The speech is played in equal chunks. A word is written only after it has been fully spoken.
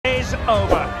is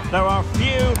over. There are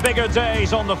few bigger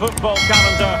days on the football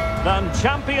calendar than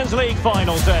Champions League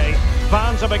final day.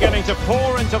 Fans are beginning to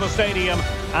pour into the stadium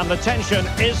and the tension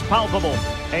is palpable.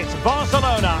 It's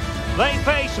Barcelona. They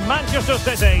face Manchester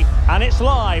City and it's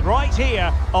live right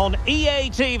here on EA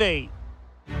TV.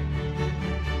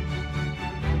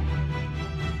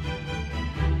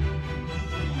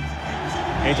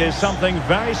 It is something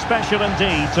very special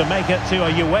indeed to make it to a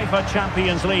UEFA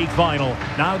Champions League final.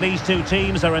 Now these two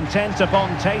teams are intent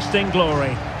upon tasting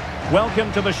glory.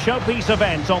 Welcome to the showpiece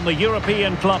event on the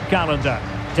European club calendar.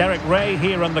 Derek Ray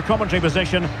here in the commentary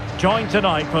position, joined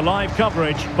tonight for live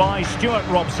coverage by Stuart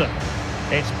Robson.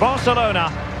 It's Barcelona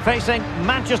facing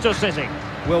Manchester City.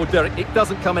 Well, Derek, it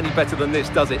doesn't come any better than this,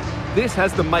 does it? This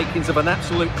has the makings of an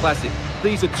absolute classic.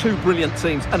 These are two brilliant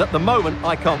teams, and at the moment,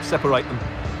 I can't separate them.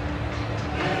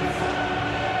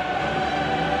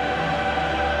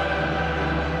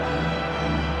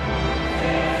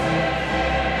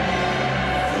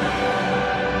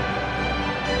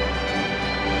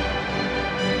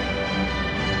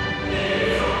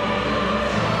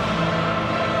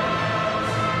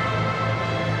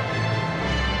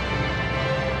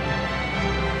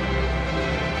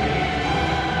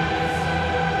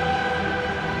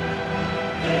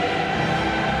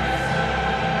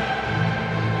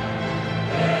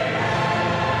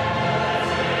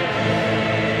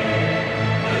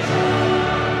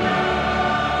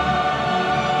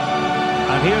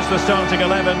 Here's the starting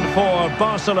 11 for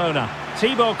Barcelona.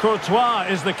 Thibaut Courtois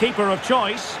is the keeper of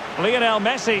choice. Lionel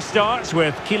Messi starts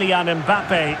with Kylian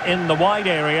Mbappe in the wide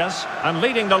areas. And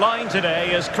leading the line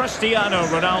today is Cristiano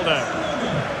Ronaldo.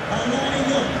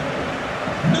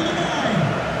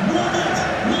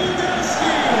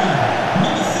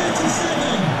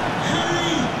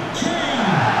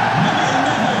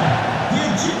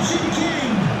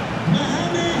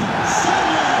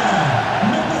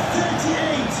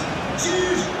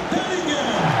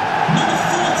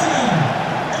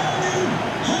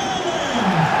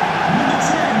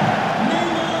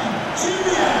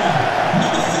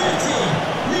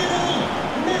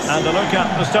 And a look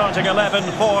at the starting 11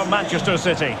 for Manchester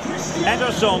City.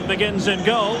 Ederson begins in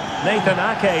goal. Nathan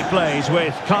Ake plays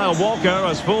with Kyle Walker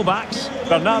as fullbacks.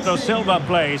 Bernardo Silva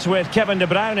plays with Kevin De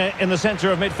Bruyne in the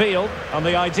centre of midfield. And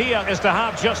the idea is to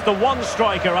have just the one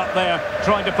striker up there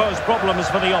trying to pose problems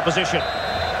for the opposition.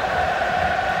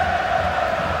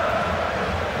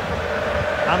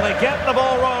 And they get the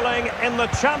ball rolling in the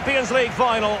Champions League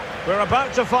final. We're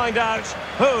about to find out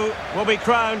who will be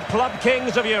crowned Club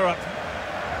Kings of Europe.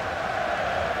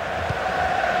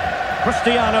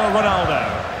 Cristiano Ronaldo.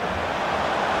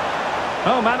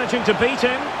 Oh, managing to beat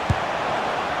him.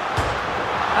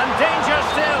 And danger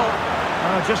still.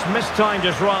 Oh, just mistimed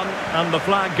his run and the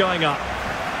flag going up.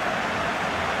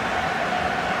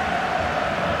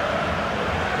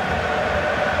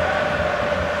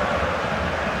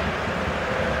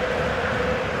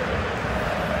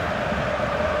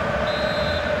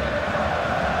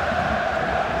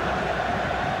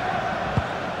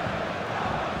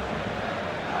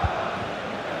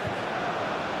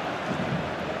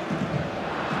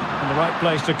 The right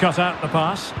place to cut out the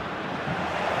pass.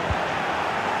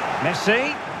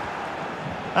 Messi.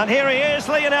 And here he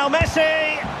is, Lionel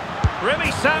Messi.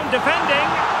 Really sound defending.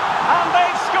 And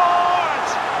they've scored!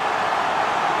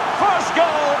 First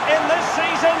goal in this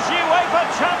season's UEFA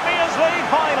Champions League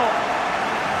final.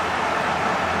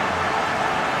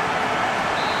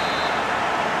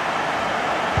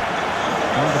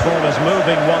 Well, the ball is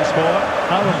moving once more.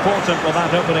 How important will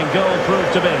that opening goal prove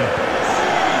to be?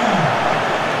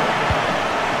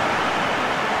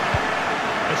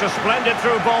 A splendid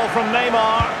through ball from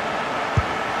Neymar.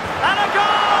 And a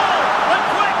goal! The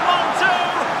quick 1-2!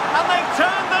 And they've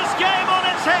turned this game on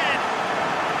its head.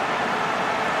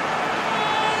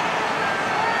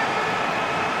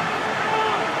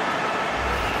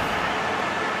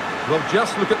 Well,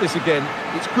 just look at this again.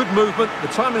 It's good movement, the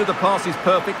timing of the pass is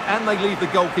perfect, and they leave the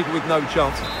goalkeeper with no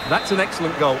chance. That's an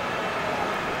excellent goal.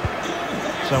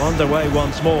 So underway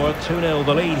once more, 2-0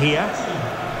 the lead here.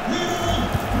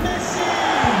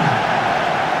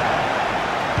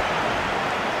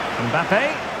 Mbappe,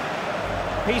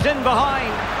 he's in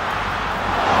behind.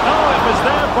 Oh, it was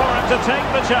there for him to take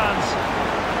the chance.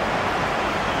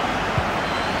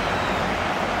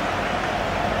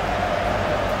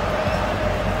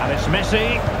 And it's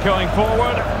Messi going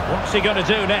forward. What's he going to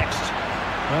do next?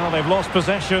 Well, they've lost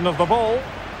possession of the ball.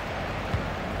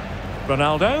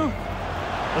 Ronaldo.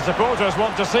 The supporters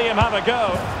want to see him have a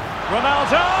go.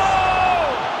 Ronaldo!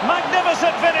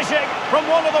 Magnificent finishing from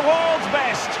one of the world's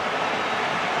best.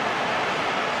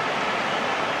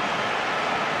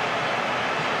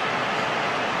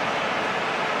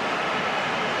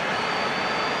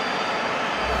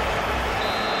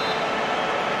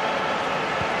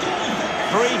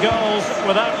 3 goals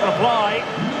without reply.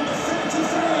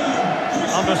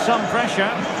 Under some pressure.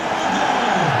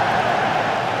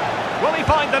 Will he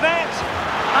find the net?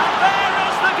 And there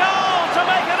is the goal to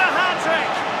make it a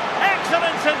hat-trick.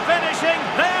 Excellence in finishing,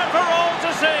 there for all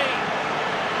to see.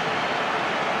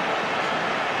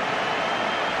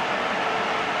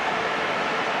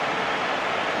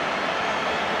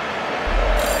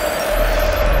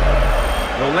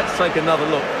 Well, let's take another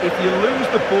look. If you lose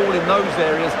the ball in those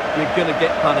areas, you're going to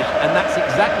get punished. And that's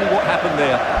exactly what happened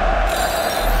there.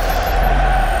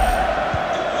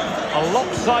 A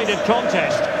lopsided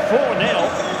contest, 4-0.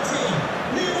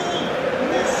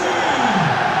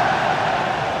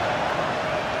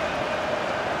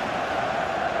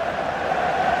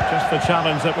 Just the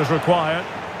challenge that was required.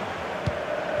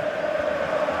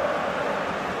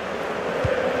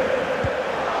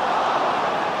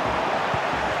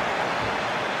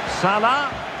 Salah.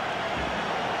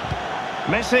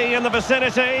 Messi in the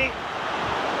vicinity.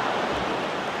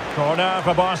 Corner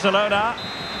for Barcelona.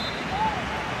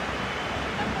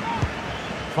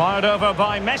 Fired over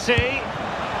by Messi.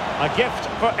 A gift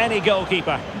for any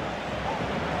goalkeeper.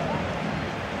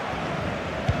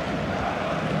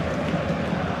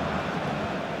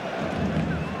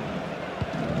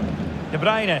 De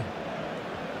Bruyne.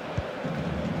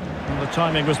 And the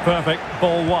timing was perfect.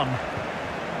 Ball 1.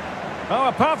 Oh,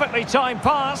 a perfectly timed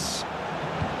pass.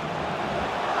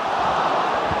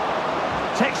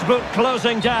 Textbook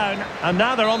closing down, and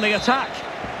now they're on the attack.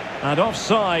 And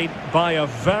offside by a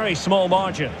very small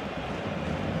margin.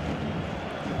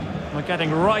 They're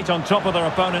getting right on top of their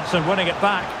opponents and winning it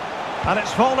back. And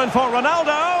it's fallen for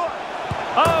Ronaldo.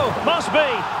 Oh, must be.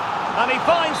 And he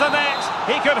finds the net.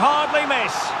 He could hardly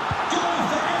miss.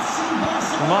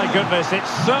 My goodness, it's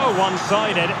so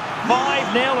one-sided.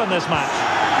 5-0 in this match.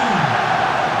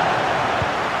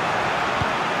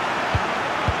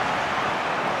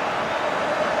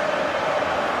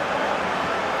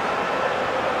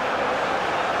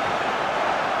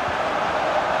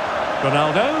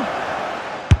 Ronaldo.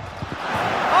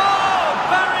 Oh,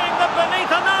 burying them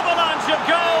beneath an avalanche of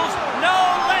goals. No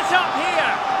let up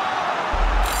here.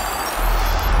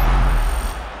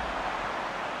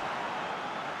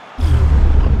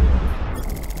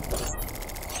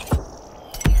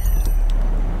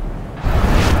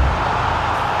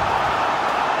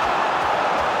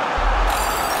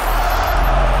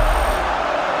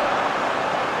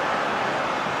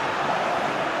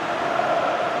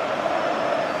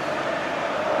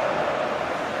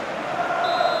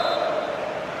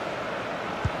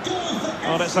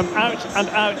 Well, it's an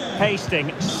out-and-out pasting.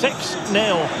 6-0.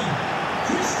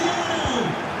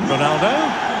 Ronaldo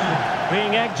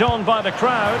being egged on by the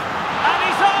crowd. And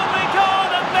he's only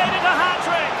gone and made it a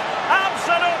hat-trick.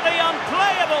 Absolutely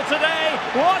unplayable today.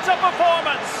 What a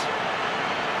performance.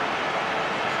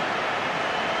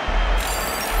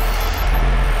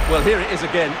 Well, here it is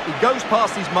again. He goes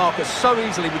past his marker so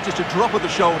easily with just a drop of the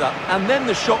shoulder. And then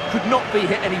the shot could not be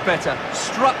hit any better.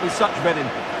 Struck with such venom.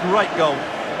 Great goal.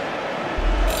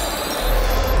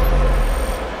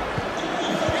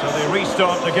 So they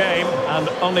restart the game, and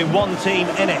only one team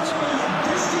in it.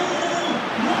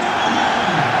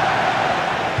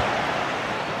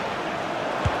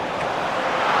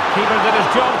 Keeper did his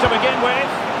job to begin with.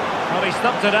 Well, he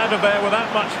stumped it out of there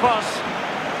without much fuss.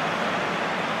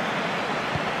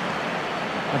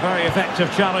 A very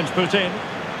effective challenge put in.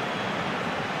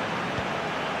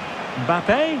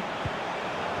 Mbappe.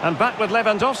 And back with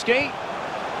Lewandowski.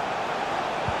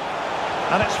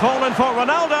 And it's fallen for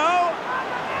Ronaldo.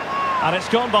 And it's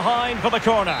gone behind for the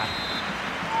corner.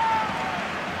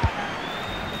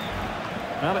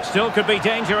 Well, it still could be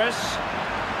dangerous.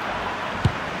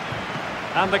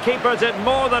 And the keeper did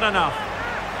more than enough.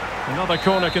 Another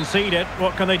corner conceded.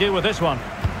 What can they do with this one?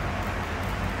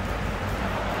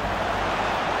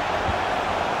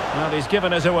 Well, he's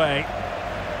given us away.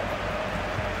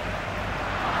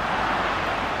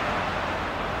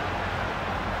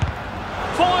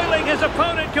 Foiling his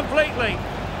opponent completely.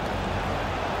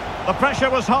 The pressure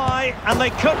was high, and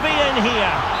they could be in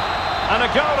here. And a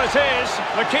goal it is.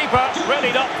 The keeper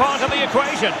really not part of the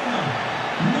equation.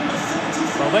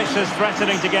 Well, this is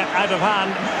threatening to get out of hand.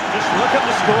 Just look at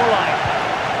the scoreline.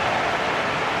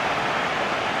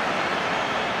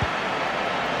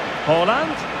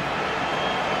 Haaland.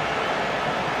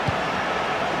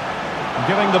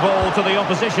 Giving the ball to the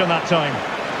opposition that time.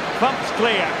 Thumped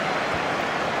clear.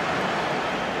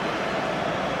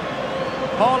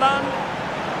 Haaland.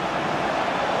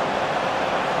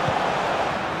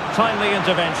 Timely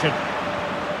intervention.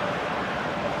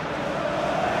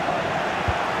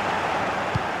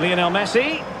 Lionel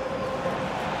Messi.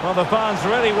 Well, the fans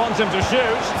really want him to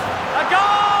shoot. A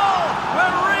goal!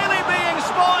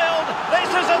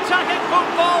 attacking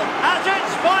football at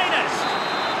its finest.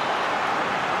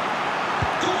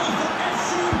 Goal for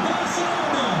FC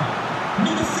Barcelona.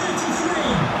 Number 33,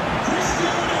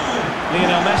 Cristiano.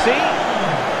 Lionel Messi.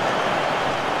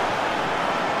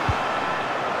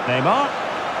 Neymar.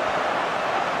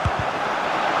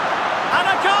 And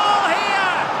a goal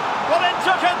here! Well, it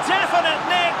took a definite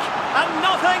nick, and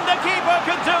nothing the keeper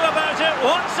could do about it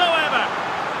whatsoever.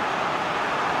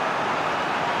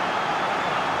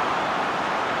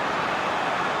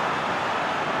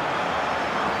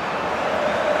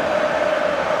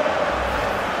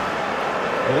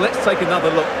 Well, let's take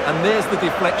another look, and there's the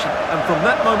deflection. And from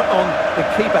that moment on, the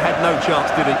keeper had no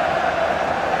chance, did he?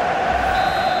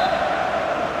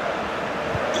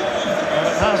 Well,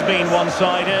 it has been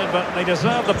one-sided, but they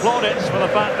deserve the plaudits for the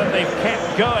fact that they've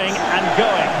kept going and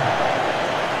going.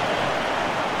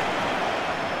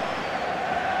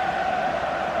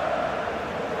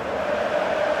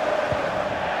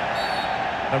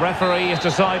 The referee has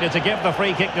decided to give the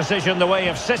free-kick decision the way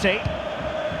of City.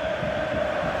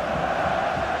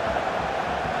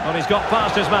 Well, he's got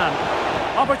past his man.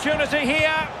 Opportunity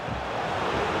here.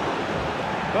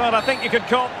 Well, I think you could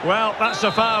call... Well, that's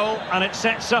a foul, and it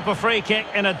sets up a free kick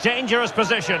in a dangerous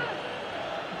position.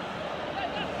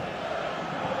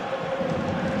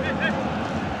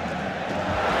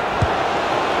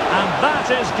 And that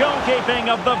is goalkeeping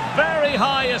of the very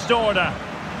highest order.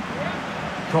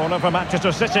 Corner for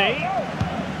Manchester City.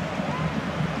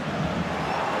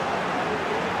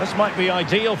 This might be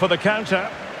ideal for the counter.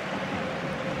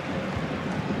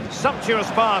 Sumptuous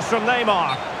pass from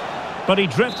Neymar. But he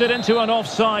drifted into an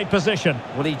offside position.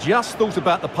 Well, he just thought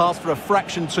about the pass for a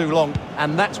fraction too long,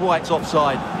 and that's why it's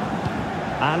offside.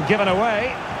 And given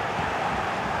away.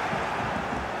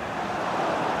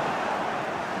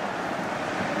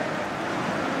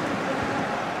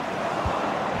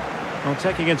 Well,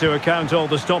 taking into account all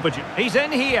the stoppages. He's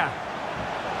in here.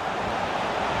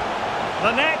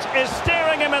 The net is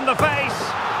staring him in the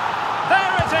face.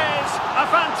 There it is! A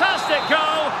fantastic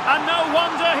goal, and no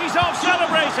wonder he's off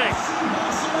celebrating.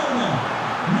 Barcelona.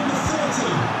 Number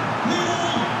 30,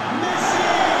 Messi.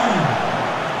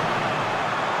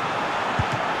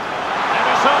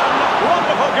 Emerson,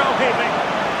 wonderful goalkeeping.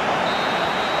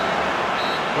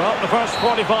 Well, the first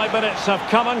 45 minutes have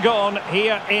come and gone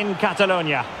here in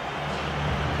Catalonia.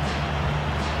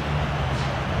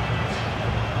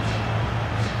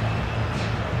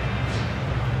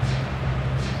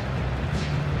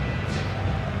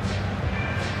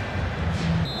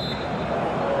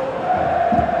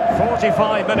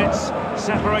 "45 minutes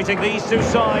separating these two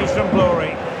sides from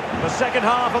glory. The second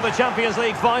half of the Champions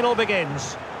League final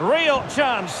begins. Real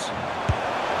chance.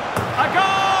 A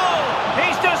goal!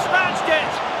 He's dispatched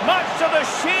it, much to the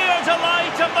sheer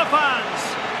delight of the fans.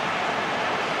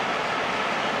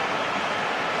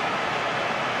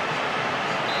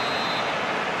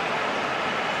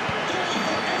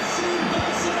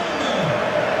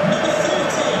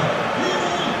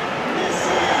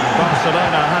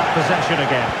 Barcelona have possession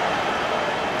again.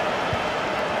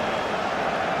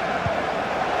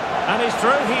 And he's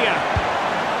through here.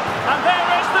 And there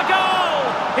is the goal!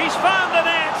 He's found the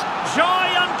net.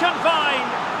 Joy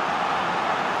unconfined.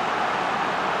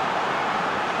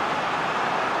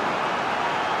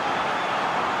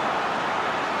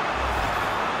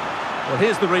 Well,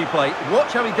 here's the replay.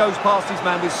 Watch how he goes past his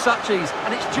man with such ease,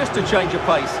 and it's just a change of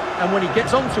pace. And when he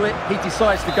gets onto it, he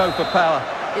decides to go for power.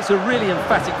 It's a really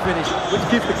emphatic finish, which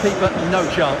gives the keeper no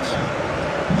chance.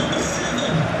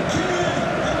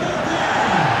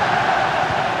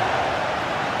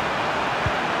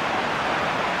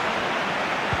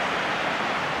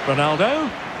 Ronaldo,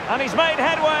 and he's made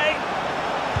headway.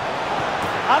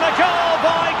 And a goal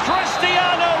by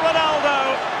Cristiano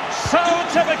Ronaldo. So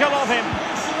typical of him.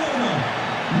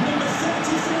 Number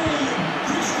 33,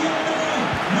 Cristiano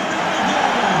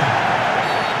Ronaldo.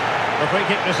 The free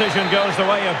kick decision goes the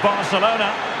way of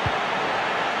Barcelona.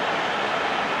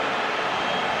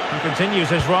 He continues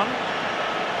his run.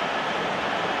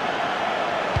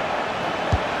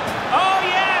 Oh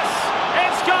yes!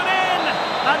 It's gone in!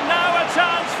 And now a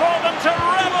chance for them to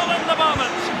revel in the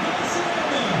moment.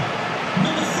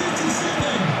 Number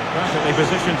 37. Perfectly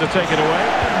positioned to take it away.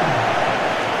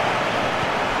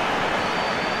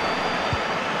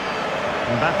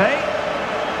 Mbappe.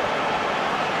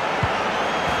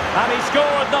 And he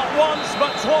scored not once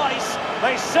but twice.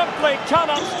 They simply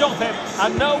cannot stop him.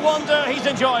 And no wonder he's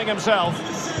enjoying himself.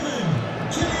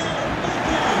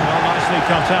 Well, nicely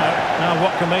cut out. Now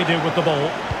what can they do with the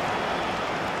ball?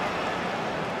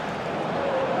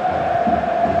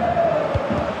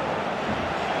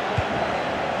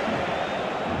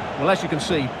 Well, as you can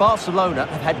see, Barcelona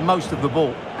have had most of the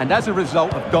ball, and as a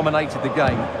result have dominated the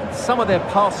game. Some of their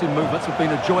passing movements have been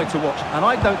a joy to watch, and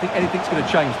I don't think anything's going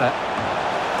to change that.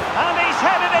 And he's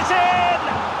headed it in!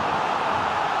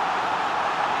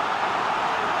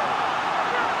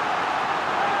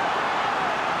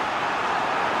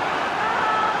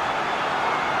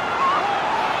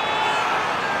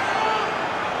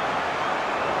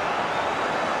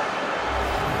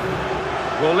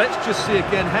 Well, let's just see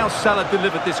again how Salah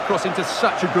delivered this cross into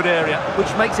such a good area,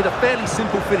 which makes it a fairly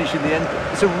simple finish in the end.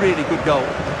 It's a really good goal.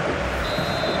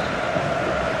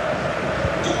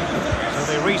 So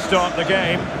they restart the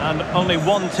game, and only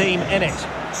one team in it.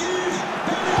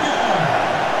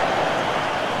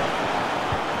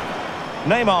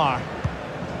 Neymar.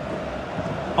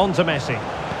 On to Messi.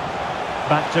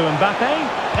 Back to Mbappe.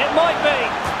 It might be.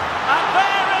 And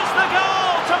there is the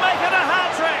goal to make it a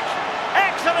hat-trick.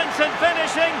 Excellence in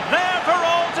finishing, there for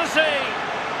all to see.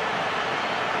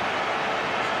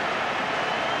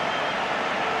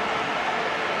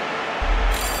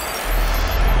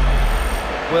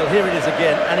 Well, here it is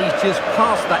again, and he's just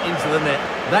passed that into the net.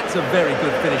 That's a very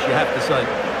good finish, you have to say.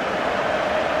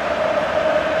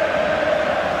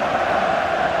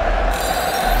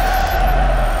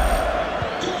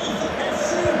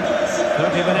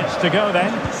 Minutes to go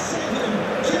then.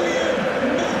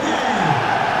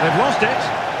 They've lost it.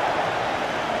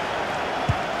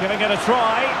 Giving it a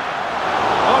try.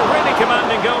 Oh, really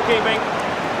commanding goalkeeping.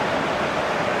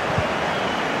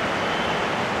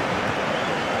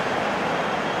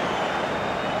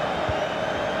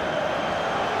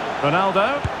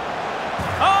 Ronaldo.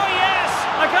 Oh yes,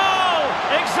 a goal!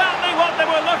 Exactly what they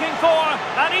were looking for,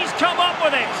 and he's come up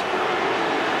with it.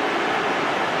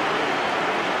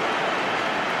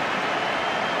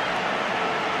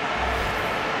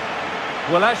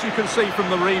 Well, as you can see from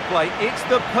the replay, it's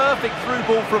the perfect through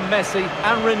ball from Messi,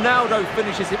 and Ronaldo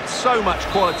finishes it with so much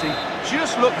quality.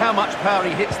 Just look how much power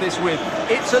he hits this with.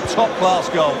 It's a top-class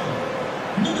goal.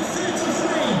 Number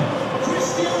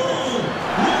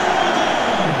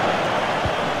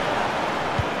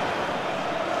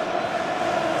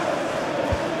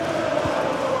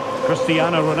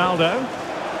Cristiano Ronaldo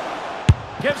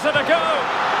gives it a go.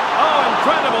 Oh,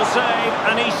 incredible save,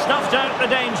 and he snuffed out the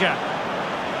danger.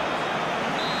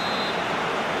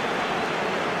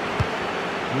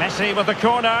 Messi with the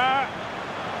corner.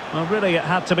 Well, really, it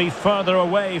had to be further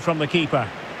away from the keeper.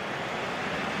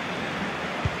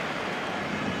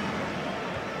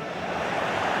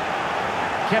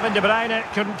 Kevin De Bruyne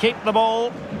couldn't keep the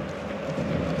ball.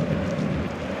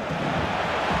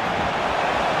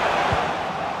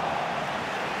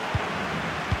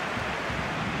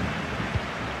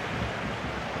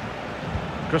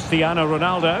 Cristiano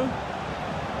Ronaldo.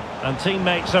 And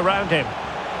teammates around him.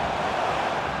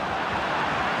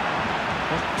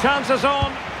 Chances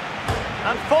on,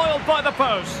 and foiled by the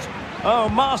post. Oh,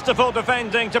 masterful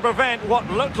defending to prevent what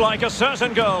looked like a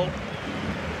certain goal.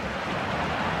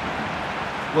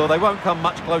 Well, they won't come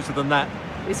much closer than that.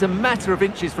 It's a matter of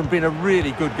inches from being a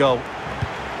really good goal.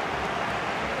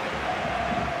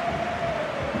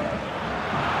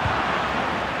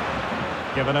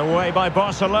 Given away by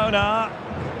Barcelona.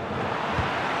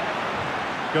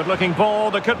 Good-looking ball,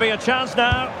 there could be a chance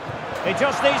now. He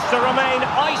just needs to remain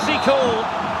icy cool.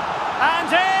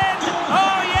 And in!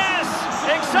 Oh, yes!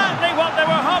 Exactly what they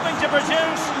were hoping to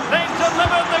produce. They've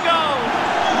delivered the goal.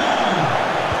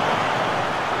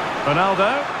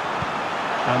 Ronaldo.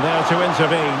 And there to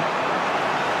intervene.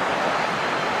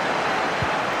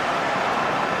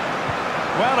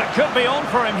 Well, it could be on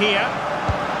for him here.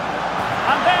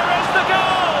 And there is the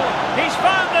goal! He's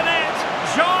found the net.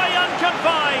 Joy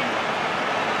unconfined.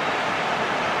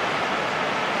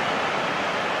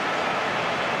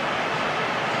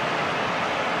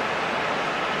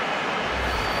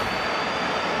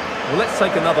 Well, let's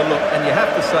take another look, and you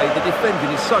have to say the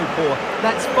defending is so poor.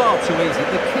 That's far too easy.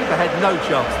 The keeper had no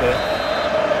chance there.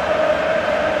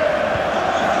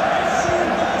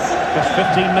 Just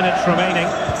 15 minutes remaining.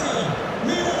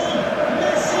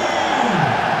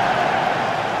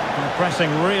 And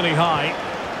pressing really high.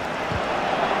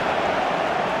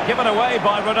 Given away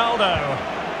by Ronaldo.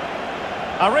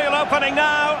 A real opening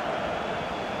now.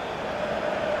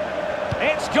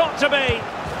 It's got to be.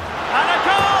 And a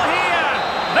goal here.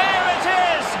 There it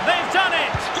is! They've done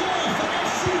it!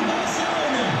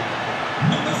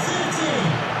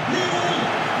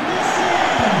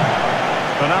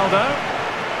 Ronaldo.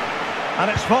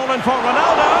 And it's fallen for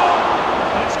Ronaldo.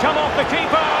 And it's come off the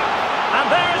keeper.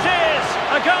 And there it is!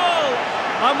 A goal!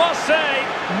 I must say,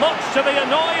 much to the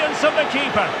annoyance of the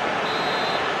keeper.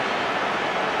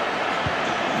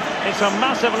 It's a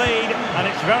massive lead, and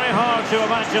it's very hard to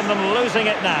imagine them losing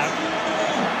it now.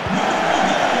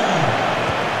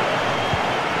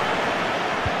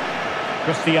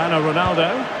 Cristiano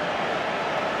Ronaldo.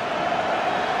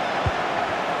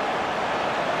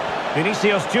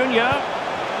 Vinicius Junior.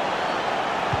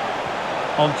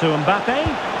 On to Mbappe.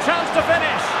 Chance to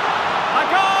finish. A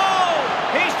goal!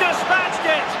 He's dispatched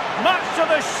it, much to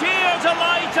the sheer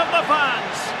delight of the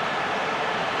fans.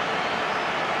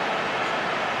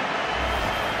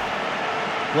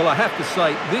 Well, I have to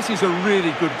say, this is a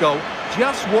really good goal.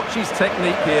 Just watch his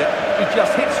technique here. He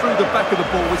just hits through the back of the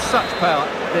ball with such power.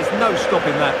 There's no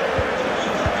stopping that.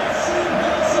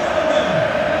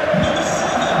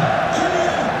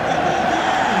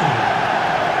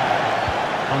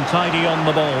 Untidy on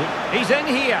the ball. He's in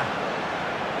here.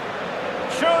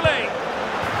 Surely.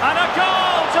 And a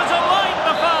goal to delight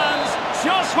the fans.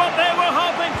 Just what they were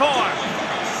hoping for.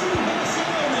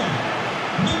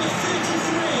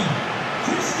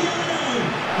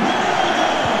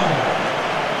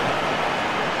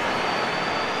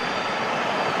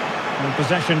 And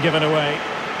possession given away.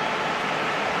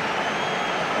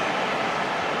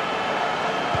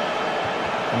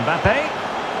 Mbappe.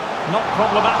 Not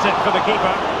problematic for the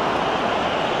keeper.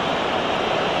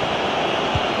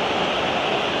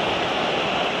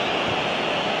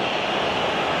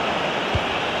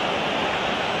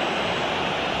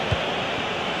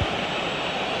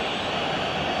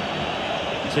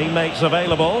 Teammates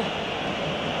available.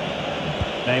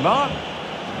 Neymar.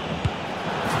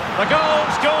 The goal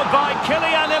scored by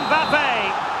Kylian Mbappe.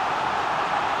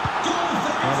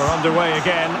 Well, we're underway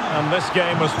again, and this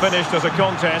game was finished as a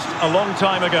contest a long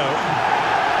time ago.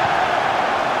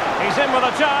 He's in with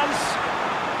a chance.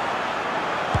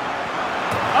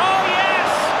 Oh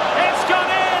yes! It's gone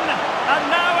in! And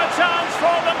now a chance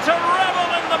for them to revel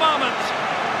in the moment.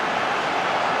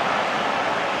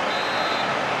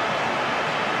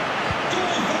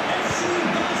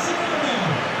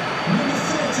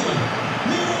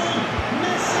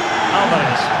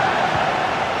 Alvarez.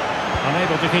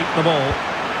 Unable to keep the ball.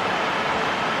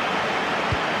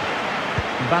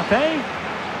 Mbappe.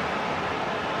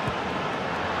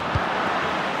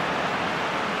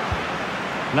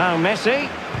 Now Messi.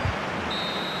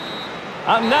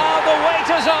 And now the wait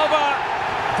is over.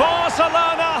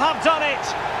 Barcelona have done it.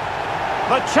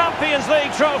 The Champions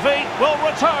League trophy will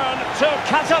return to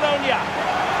Catalonia.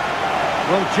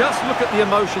 Well, just look at the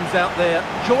emotions out there.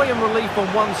 Joy and relief on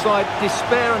one side,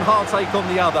 despair and heartache on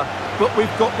the other. But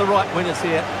we've got the right winners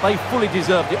here. They fully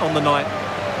deserved it on the night.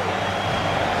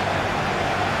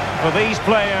 For these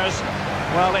players,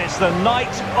 well, it's the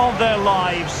night of their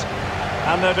lives.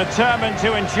 And they're determined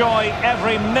to enjoy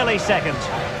every millisecond.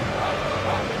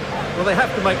 Well, they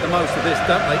have to make the most of this,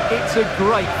 don't they? It's a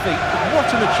great feat.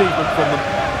 What an achievement from them.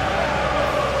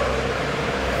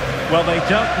 Well, they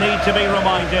don't need to be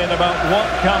reminded about what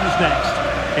comes next.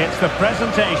 It's the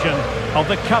presentation of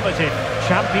the coveted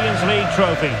Champions League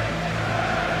trophy.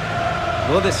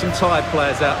 Well, there's some tired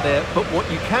players out there, but what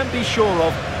you can be sure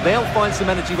of, they'll find some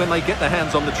energy when they get their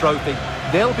hands on the trophy.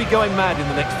 They'll be going mad in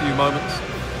the next few moments.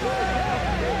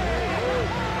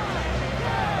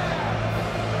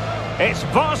 It's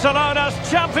Barcelona's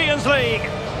Champions League.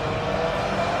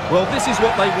 Well, this is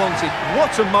what they wanted.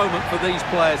 What a moment for these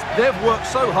players. They've worked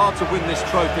so hard to win this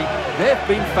trophy. They've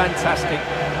been fantastic.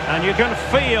 And you can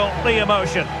feel the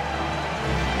emotion.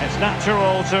 It's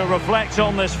natural to reflect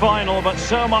on this final, but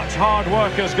so much hard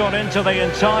work has gone into the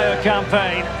entire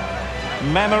campaign.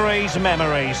 Memories,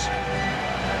 memories.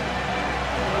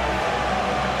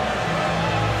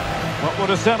 What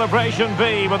would a celebration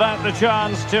be without the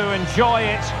chance to enjoy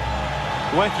it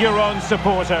with your own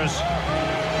supporters?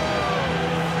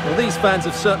 Well, these fans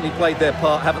have certainly played their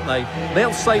part, haven't they?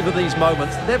 They'll savour these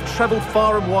moments. They've travelled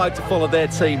far and wide to follow their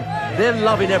team. They're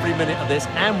loving every minute of this,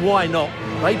 and why not?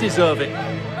 They deserve it.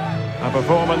 A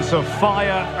performance of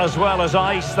fire as well as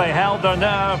ice. They held their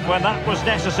nerve when that was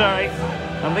necessary.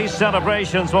 And these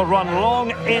celebrations will run long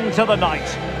into the night.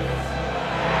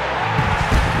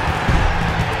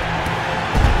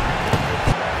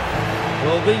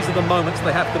 Well, these are the moments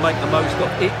they have to make the most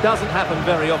of. It doesn't happen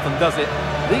very often, does it?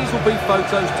 These will be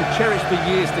photos to cherish for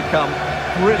years to come.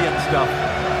 Brilliant stuff.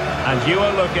 And you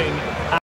are looking